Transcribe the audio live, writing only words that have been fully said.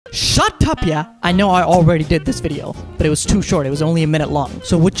Shut up, yeah. I know I already did this video, but it was too short. It was only a minute long.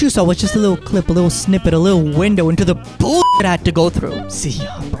 So what you saw was just a little clip, a little snippet, a little window into the bullshit I had to go through. See,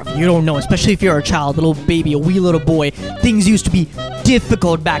 bro, you don't know, especially if you're a child, a little baby, a wee little boy. Things used to be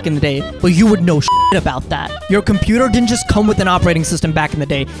difficult back in the day, but you would know shit about that. Your computer didn't just come with an operating system back in the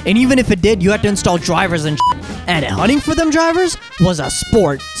day, and even if it did, you had to install drivers and shit. And hunting for them drivers was a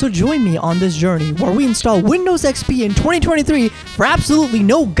sport. So join me on this journey where we install Windows XP in 2023 for absolutely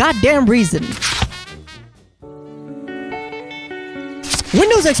no goddamn reason.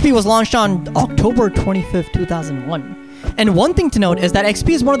 Windows XP was launched on October 25th, 2001. And one thing to note is that XP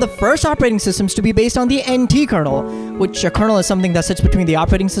is one of the first operating systems to be based on the NT kernel, which a kernel is something that sits between the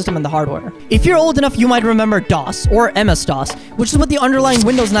operating system and the hardware. If you're old enough, you might remember DOS, or MS-DOS, which is what the underlying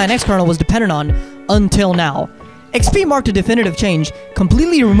Windows 9X kernel was dependent on until now. XP marked a definitive change,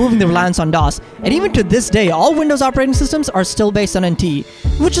 completely removing the reliance on DOS, and even to this day, all Windows operating systems are still based on NT,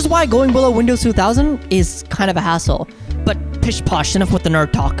 which is why going below Windows 2000 is kind of a hassle. But pish-posh, enough with the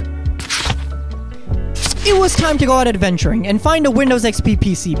nerd talk. It was time to go out adventuring and find a Windows XP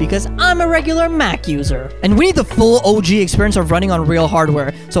PC because I'm a regular Mac user. And we need the full OG experience of running on real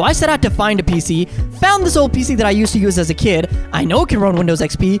hardware. So I set out to find a PC, found this old PC that I used to use as a kid. I know it can run Windows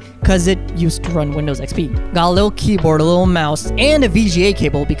XP because it used to run Windows XP. Got a little keyboard, a little mouse, and a VGA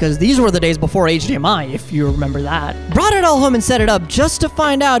cable because these were the days before HDMI, if you remember that. Brought it all home and set it up just to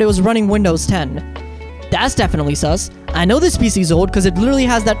find out it was running Windows 10. That's definitely sus. I know this PC's old because it literally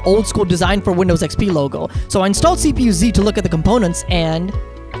has that old school design for Windows XP logo. So I installed CPU-Z to look at the components and...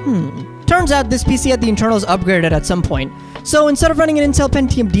 Turns out this PC had the internals upgraded at some point. So instead of running an Intel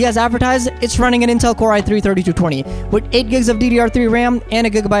Pentium D as advertised, it's running an Intel Core i3-3220 with 8 gigs of DDR3 RAM and a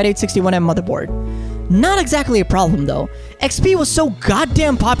Gigabyte 861M motherboard. Not exactly a problem though. XP was so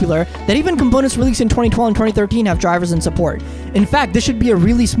goddamn popular that even components released in 2012 and 2013 have drivers and support. In fact, this should be a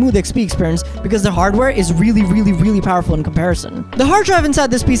really smooth XP experience because the hardware is really powerful in comparison. The hard drive inside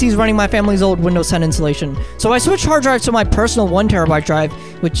this PC is running my family's old Windows 10 installation. So I switched hard drives to my personal 1TB drive,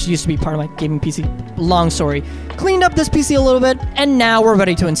 which used to be part of my gaming PC. Long story. Cleaned up this PC a little bit, and now we're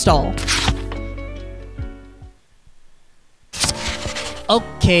ready to install.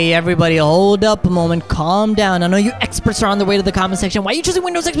 Okay, everybody, hold up a moment. Calm down. I know you experts are on the way to the comment section. Why are you choosing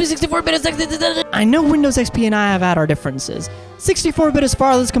Windows XP 64-bit? I know Windows XP and I have had our differences. 64-bit is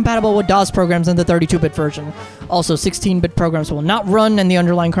far less compatible with DOS programs than the 32-bit version. Also, 16-bit programs will not run, and the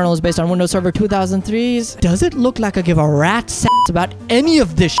underlying kernel is based on Windows Server 2003's. Does it look like I give a rat's ass about any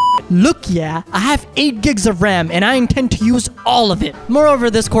of this shit? Look, yeah, I have 8 gigs of RAM, and I intend to use all of it.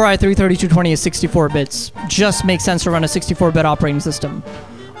 Moreover, this Core i3-3220 is 64 bits. Just makes sense to run a 64-bit operating system.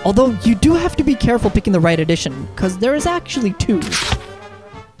 Although, you do have to be careful picking the right edition, because there is actually 2.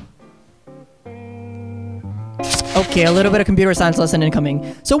 Okay, a little bit of computer science lesson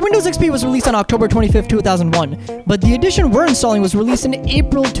incoming. So Windows XP was released on October 25th, 2001, but the edition we're installing was released in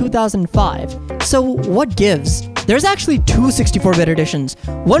April 2005. So what gives? There's actually 2 64-bit editions.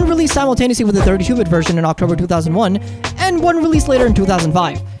 One released simultaneously with the 32-bit version in October 2001, and one released later in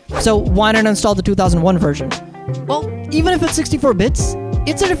 2005. So why not install the 2001 version? Well, even if it's 64 bits,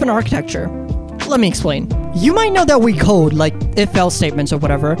 it's a different architecture. Let me explain. You might know that we code, like if-else statements or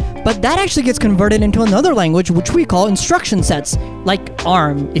whatever, but that actually gets converted into another language which we call instruction sets, like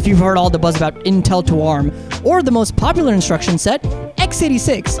ARM, if you've heard all the buzz about Intel to ARM, or the most popular instruction set,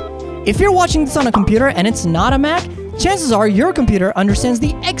 x86. If you're watching this on a computer and it's not a Mac, chances are your computer understands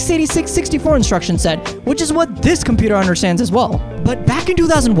the x86 64 instruction set, which is what this computer understands as well. But back in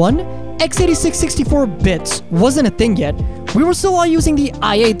 2001, x86 64 bits wasn't a thing yet. We were still all using the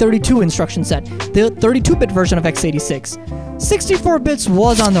IA32 instruction set, the 32-bit version of x86. 64 bits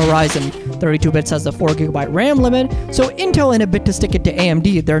was on the horizon. 32 bits has the 4 GB RAM limit, so Intel, in a bit to stick it to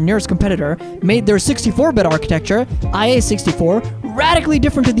AMD, their nearest competitor, made their 64-bit architecture, IA64, radically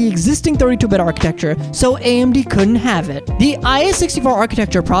different to the existing 32-bit architecture, so AMD couldn't have it. The IA64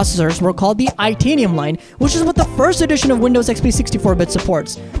 architecture processors were called the Itanium line, which is what the first edition of Windows XP 64-bit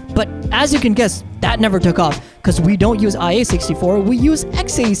supports. But as you can guess, that never took off, because we don't use IA64, we use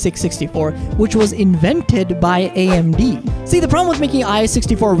x86 64, which was invented by AMD. See, the problem with making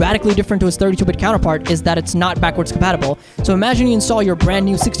IA64 radically different to its 32-bit counterpart is that it's not backwards compatible. So imagine you install your brand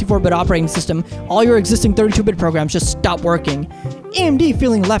new 64-bit operating system, all your existing 32-bit programs just stop working. AMD,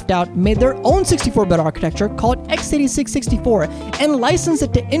 feeling left out, made their own 64-bit architecture called x86-64 and licensed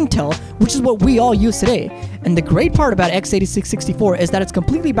it to Intel, which is what we all use today. And the great part about x86-64 is that it's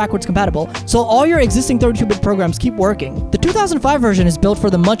completely backwards compatible, so all your existing 32-bit programs keep working. The 2005 version is built for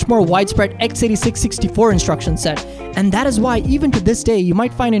the much more widespread x86-64 instruction set, and that is why even to this day you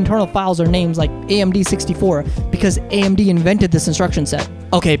might find internal files or names like AMD 64 because AMD invented this instruction set.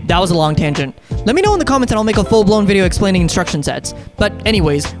 Okay, that was a long tangent. Let me know in the comments and I'll make a full-blown video explaining instruction sets. But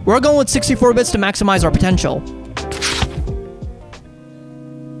anyways, we're going with 64 bits to maximize our potential.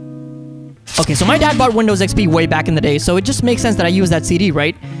 Okay, so my dad bought Windows XP way back in the day, so it just makes sense that I use that CD,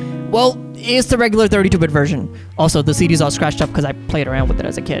 right? Well, it's the regular 32-bit version. Also, the CD's all scratched up because I played around with it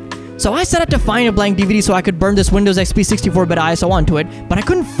as a kid. So I set out to find a blank DVD so I could burn this Windows XP 64-bit ISO onto it, but I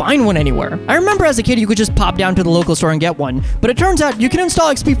couldn't find one anywhere. I remember as a kid you could just pop down to the local store and get one, but it turns out you can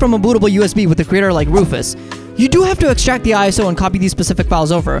install XP from a bootable USB with a creator like Rufus. You do have to extract the ISO and copy these specific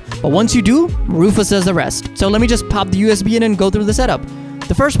files over, but once you do, Rufus does the rest. So let me just pop the USB in and go through the setup.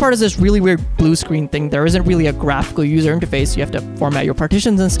 The first part is this really weird blue screen thing. There isn't really a graphical user interface. You have to format your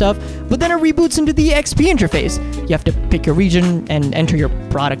partitions and stuff, but then it reboots into the XP interface. You have to pick your region and enter your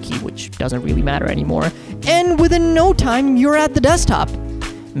product key, which doesn't really matter anymore. And within no time, you're at the desktop.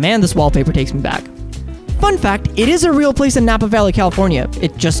 Man, this wallpaper takes me back. Fun fact, it is a real place in Napa Valley, California.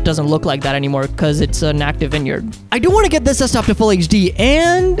 It just doesn't look like that anymore because it's an active vineyard. I do want to get this desktop to full HD,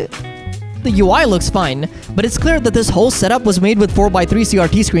 and the UI looks fine, but it's clear that this whole setup was made with 4x3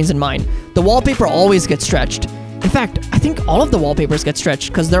 CRT screens in mind. The wallpaper always gets stretched. In fact, I think all of the wallpapers get stretched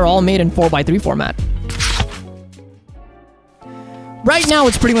because they're all made in 4x3 format. Right now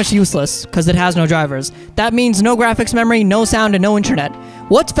it's pretty much useless because it has no drivers. That means no graphics memory, no sound, and no internet.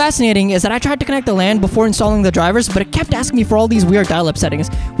 What's fascinating is that I tried to connect the LAN before installing the drivers, but it kept asking me for all these weird dial-up settings,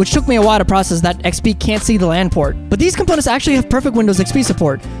 which took me a while to process that XP can't see the LAN port. But these components actually have perfect Windows XP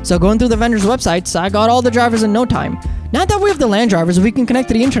support, so going through the vendor's websites, I got all the drivers in no time. Now that we have the LAN drivers, we can connect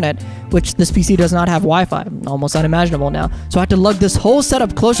to the internet, which this PC does not have Wi-Fi, almost unimaginable now, so I had to lug this whole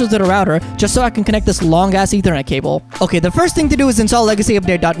setup closer to the router just so I can connect this long-ass Ethernet cable. Okay, the first thing to do is install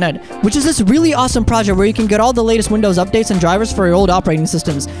legacyupdate.net, which is this really awesome project where you can get all the latest Windows updates and drivers for your old operating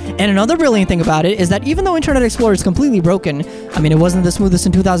systems. And another brilliant thing about it is that even though Internet Explorer is completely broken, I mean it wasn't the smoothest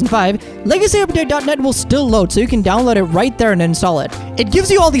in 2005, legacyupdate.net will still load so you can download it right there and install it. It gives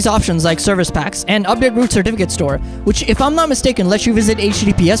you all these options like service packs and update root certificate store, which if I'm not mistaken lets you visit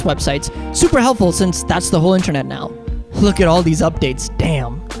HTTPS websites. Super helpful since that's the whole internet now. Look at all these updates,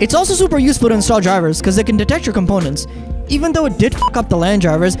 damn. It's also super useful to install drivers because it can detect your components. Even though it did fuck up the LAN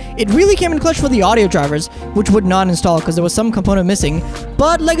drivers, it really came in clutch for the audio drivers, which would not install because there was some component missing,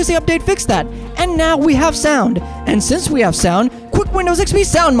 but Legacy Update fixed that, and now we have sound. And since we have sound, quick Windows XP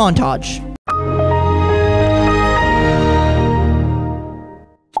sound montage.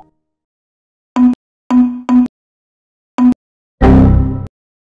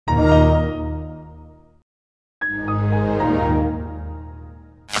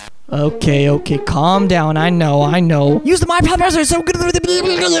 Okay, calm down. I know. Use the My Pal browser, it's so good.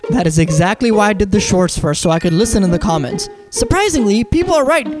 That is exactly why I did the shorts first, so I could listen in the comments. Surprisingly, people are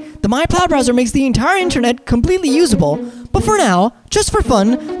right. The My Pal browser makes the entire internet completely usable. But for now, just for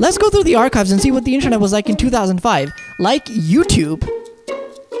fun, let's go through the archives and see what the internet was like in 2005. Like YouTube.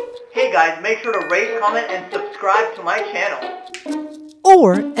 Hey guys, make sure to rate, comment, and subscribe to my channel.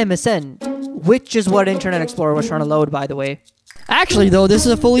 Or MSN, which is what Internet Explorer was trying to load, by the way. Actually though, this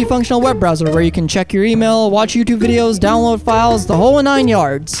is a fully functional web browser where you can check your email, watch YouTube videos, download files, the whole 9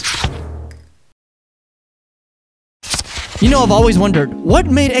 yards. You know, I've always wondered, what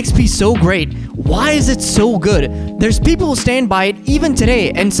made XP so great? Why is it so good? There's people who stand by it even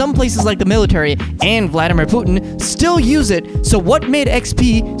today, and some places like the military and Vladimir Putin still use it, so what made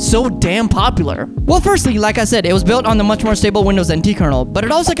XP so damn popular? Well, firstly, like I said, it was built on the much more stable Windows NT kernel, but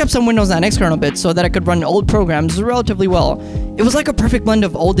it also kept some Windows 9X kernel bits so that it could run old programs relatively well. It was like a perfect blend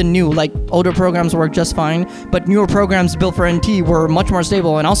of old and new, like older programs worked just fine, but newer programs built for NT were much more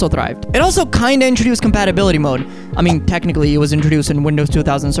stable and also thrived. It also kinda introduced compatibility mode. I mean, technically it was introduced in Windows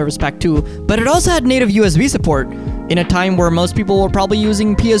 2000 Service Pack 2, but it also had native USB support, in a time where most people were probably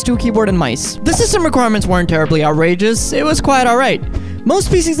using PS2 keyboard and mice. The system requirements weren't terribly outrageous, it was quite alright. Most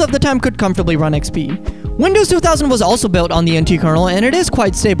PCs of the time could comfortably run XP. Windows 2000 was also built on the NT kernel, and it is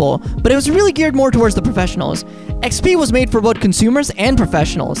quite stable, but it was really geared more towards the professionals. XP was made for both consumers and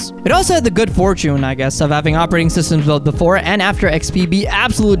professionals. It also had the good fortune, I guess, of having operating systems built before and after XP be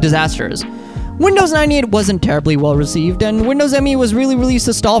absolute disasters. Windows 98 wasn't terribly well received, and Windows ME was really released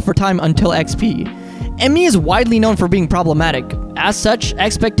to stall for time until XP. ME is widely known for being problematic. As such,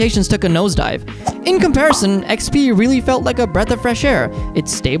 expectations took a nosedive. In comparison, XP really felt like a breath of fresh air.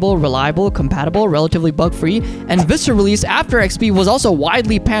 It's stable, reliable, compatible, relatively bug-free, and Vista release after XP was also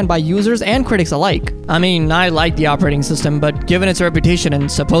widely panned by users and critics alike. I mean, I like the operating system, but given its reputation and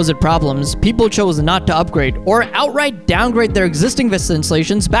supposed problems, people chose not to upgrade or outright downgrade their existing Vista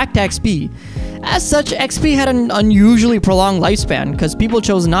installations back to XP. As such, XP had an unusually prolonged lifespan because people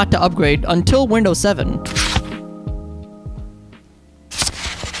chose not to upgrade until Windows 7.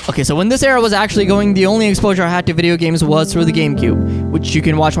 Okay, so when this era was actually going, the only exposure I had to video games was through the GameCube, which you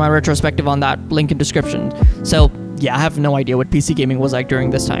can watch my retrospective on that, link in description. So yeah, I have no idea what PC gaming was like during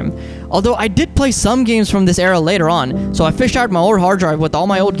this time. Although I did play some games from this era later on, so I fished out my old hard drive with all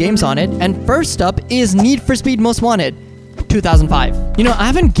my old games on it, and first up is Need for Speed Most Wanted, 2005. You know, I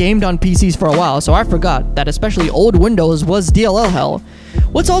haven't gamed on PCs for a while, so I forgot that especially old Windows was DLL hell.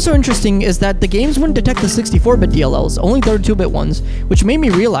 What's also interesting is that the games wouldn't detect the 64-bit DLLs, only 32-bit ones, which made me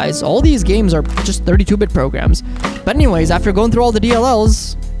realize all these games are just 32-bit programs. But anyways, after going through all the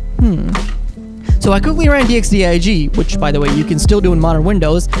DLLs, So I quickly ran DXDIG, which by the way you can still do in modern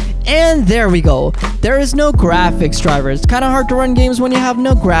Windows, and there we go. There is no graphics drivers. It's kind of hard to run games when you have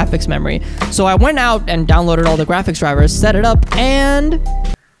no graphics memory. So I went out and downloaded all the graphics drivers, set it up, and...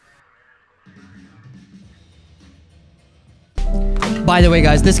 By the way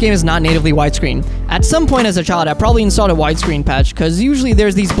guys, this game is not natively widescreen. At some point as a child, I probably installed a widescreen patch, because usually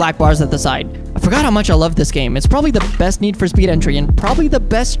there's these black bars at the side. I forgot how much I love this game. It's probably the best Need for Speed entry, and probably the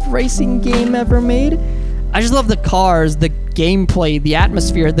best racing game ever made. I just love the cars, the gameplay, the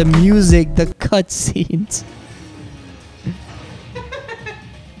atmosphere, the music, the cutscenes.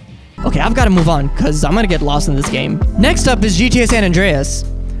 Okay, I've got to move on, because I'm going to get lost in this game. Next up is GTA San Andreas.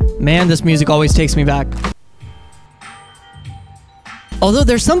 Man, this music always takes me back. Although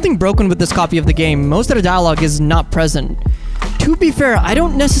there's something broken with this copy of the game, most of the dialogue is not present. To be fair, I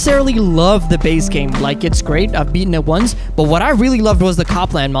don't necessarily love the base game. Like, it's great, I've beaten it once, but what I really loved was the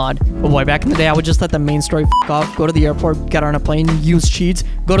Copland mod. Oh boy, back in the day, I would just let the main story f*** off, go to the airport, get on a plane, use cheats,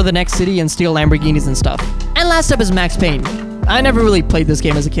 go to the next city, and steal Lamborghinis and stuff. And last up is Max Payne. I never really played this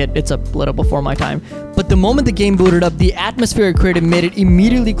game as a kid, it's a little before my time, but the moment the game booted up, the atmosphere it created made it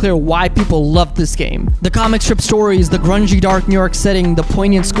immediately clear why people loved this game. The comic strip stories, the grungy dark New York setting, the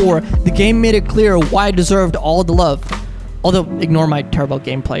poignant score, the game made it clear why it deserved all the love. Although, ignore my terrible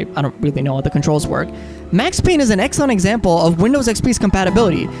gameplay, I don't really know how the controls work. Max Payne is an excellent example of Windows XP's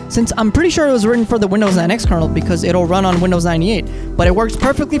compatibility, since I'm pretty sure it was written for the Windows 9X kernel because it'll run on Windows 98, but it works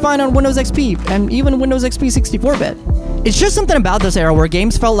perfectly fine on Windows XP, and even Windows XP 64-bit. It's just something about this era where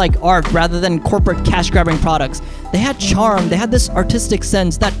games felt like art rather than corporate cash-grabbing products. They had charm, they had this artistic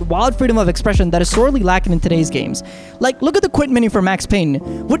sense, that wild freedom of expression that is sorely lacking in today's games. Like, look at the quit menu for Max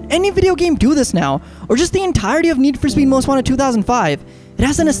Payne. Would any video game do this now? Or just the entirety of Need for Speed Most Wanted 2005? It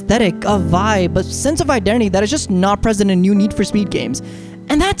has an aesthetic, a vibe, a sense of identity that is just not present in new Need for Speed games.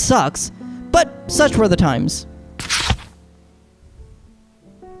 And that sucks. But such were the times.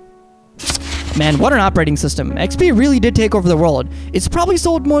 Man, what an operating system. XP really did take over the world. It's probably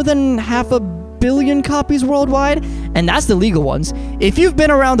sold more than 500 million copies worldwide, and that's the legal ones. If you've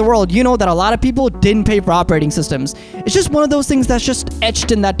been around the world, you know that a lot of people didn't pay for operating systems. It's just one of those things that's just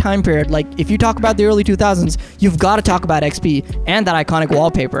etched in that time period. Like, if you talk about the early 2000s, you've got to talk about XP and that iconic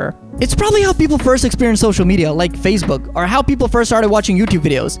wallpaper. It's probably how people first experienced social media, like Facebook, or how people first started watching YouTube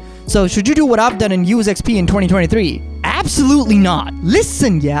videos. So should you do what I've done and use XP in 2023? Absolutely not.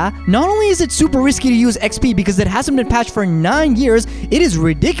 Listen, yeah, not only is it super risky to use XP because it hasn't been patched for 9 years, it is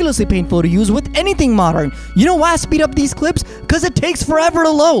ridiculously painful to use with anything modern. You know why I speed up these clips? Because it takes forever to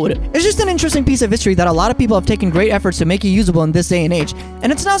load. It's just an interesting piece of history that a lot of people have taken great efforts to make it usable in this day and age.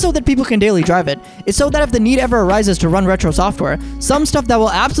 And it's not so that people can daily drive it. It's so that if the need ever arises to run retro software, some stuff that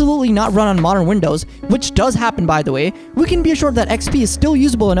will absolutely not run on modern Windows, which does happen by the way, we can be assured that XP is still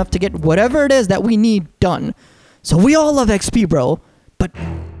usable enough to get whatever it is that we need done. So we all love XP, bro, but